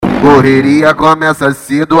Correria começa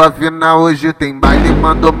cedo, afinal hoje tem baile.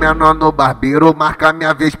 Mando menor no barbeiro, marca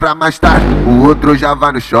minha vez pra mais tarde. O outro já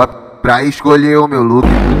vai no shopping pra escolher o meu look.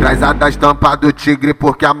 Traz a da estampa do tigre,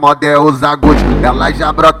 porque a moda é usar Gucci. Ela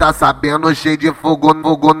já brota sabendo, cheio de fogo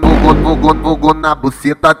na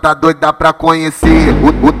buceta. Tá doida pra conhecer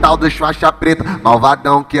o tal dos faixa preta.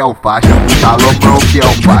 Malvadão que é o faixa, Salomão que é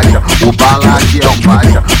o faixa, o bala que é o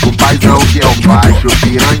faixa, o paizão que é o faixa, o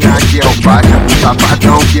piranha que é o faixa, o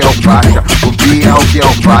safadão que é o faixa, o fiel que é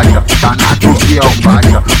o faixa, danado que é o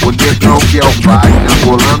faixa, o negão que é o faixa,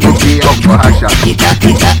 angolano que é o faixa. Fica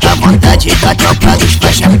à vontade com a tropa dos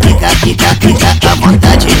faixa. Fica à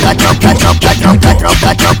vontade com a tropa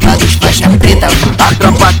dos faixa preta. A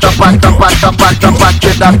tropa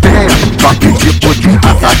que da penha, só que tipo de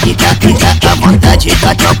raça. Fica à vontade com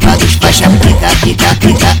a tropa dos faixa. Fica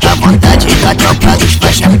à vontade com a tropa dos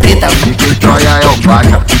faixa preta. DJ Troia é o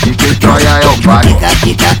faixa, DJ Troia é o faixa.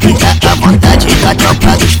 Fica à vontade com a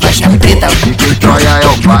tropa dos faixa preta. DJ Troia é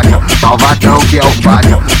o faixa, Malvadão que é o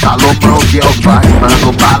faixa, Salomão que é o faixa,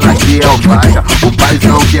 mano bala que é o faixa, o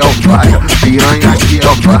paizão que é o faixa, piranha que é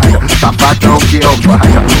o faixa, safadão que é o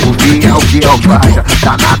faixa, o fiel que é o faixa,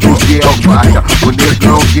 danado que é o faixa, o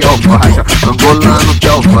negão que é o faixa, angolano que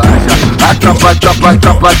é o faixa. A tropa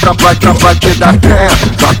que da penha,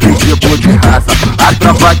 só que tipo de raça. A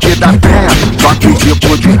tropa que da penha, só que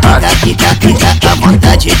tipo de raça. Fica à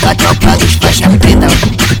vontade com a tropa dos faixa preta.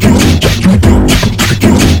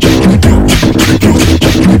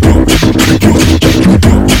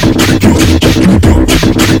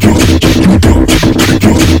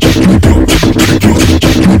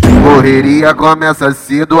 Correria começa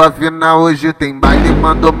cedo, afinal hoje tem baile.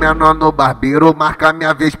 Mando menor no barbeiro, marca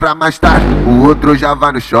minha vez pra mais tarde. O outro já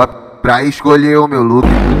vai no shopping pra escolher o meu look.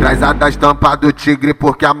 Traz a da estampa do tigre,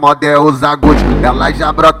 porque a moda é usar Gucci. Ela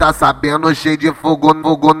já brota sabendo, cheio de fogo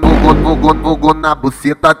na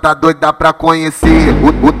buceta. Tá doida pra conhecer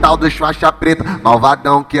o tal dos faixa preta.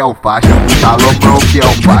 Malvadão que é o faixa, Salomão que é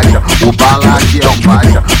o faixa, o bala que é o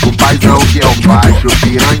faixa, o paizão que é o faixa, o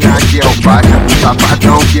piranha que é o faixa, o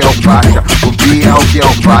safadão que é o faixa, o fiel que é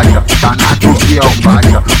o faixa, danado que é o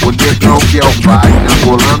faixa, o negão que é o faixa,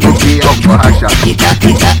 angolano que é o faixa. Fica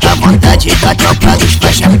à vontade com a tropa dos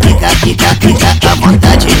faixa. Fica à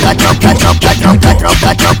vontade com a tropa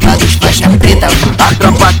dos faixa preta. A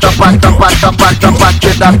tropa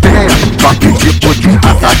que da penha, só que tipo de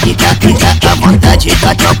raça. Fica à vontade com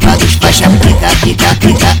a tropa dos faixa. Fica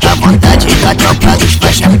à vontade com a tropa dos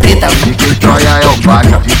faixa preta. DJ Troia é o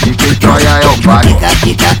faixa, DJ Troia é o faixa.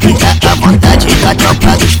 Fica à vontade com a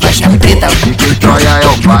tropa dos faixa preta. DJ Troia é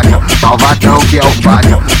o faixa, Malvadão que é o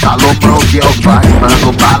faixa, Salomão que é o faixa,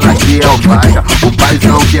 mano bala que é o faixa, o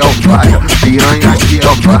paizão que é o faixa, piranha que é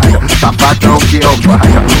o faixa, safadão que é o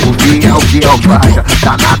faixa, o fiel que é o faixa,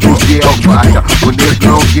 danado que é o faixa, o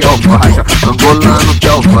negão que é o faixa, angolano que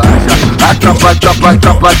é o faixa. A tropa que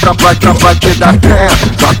da penha,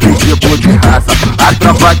 só que tipo de raça. A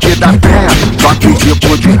tropa que da penha, só que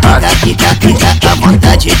tipo de raça. Fica à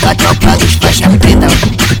vontade com a tropa dos faixa preta.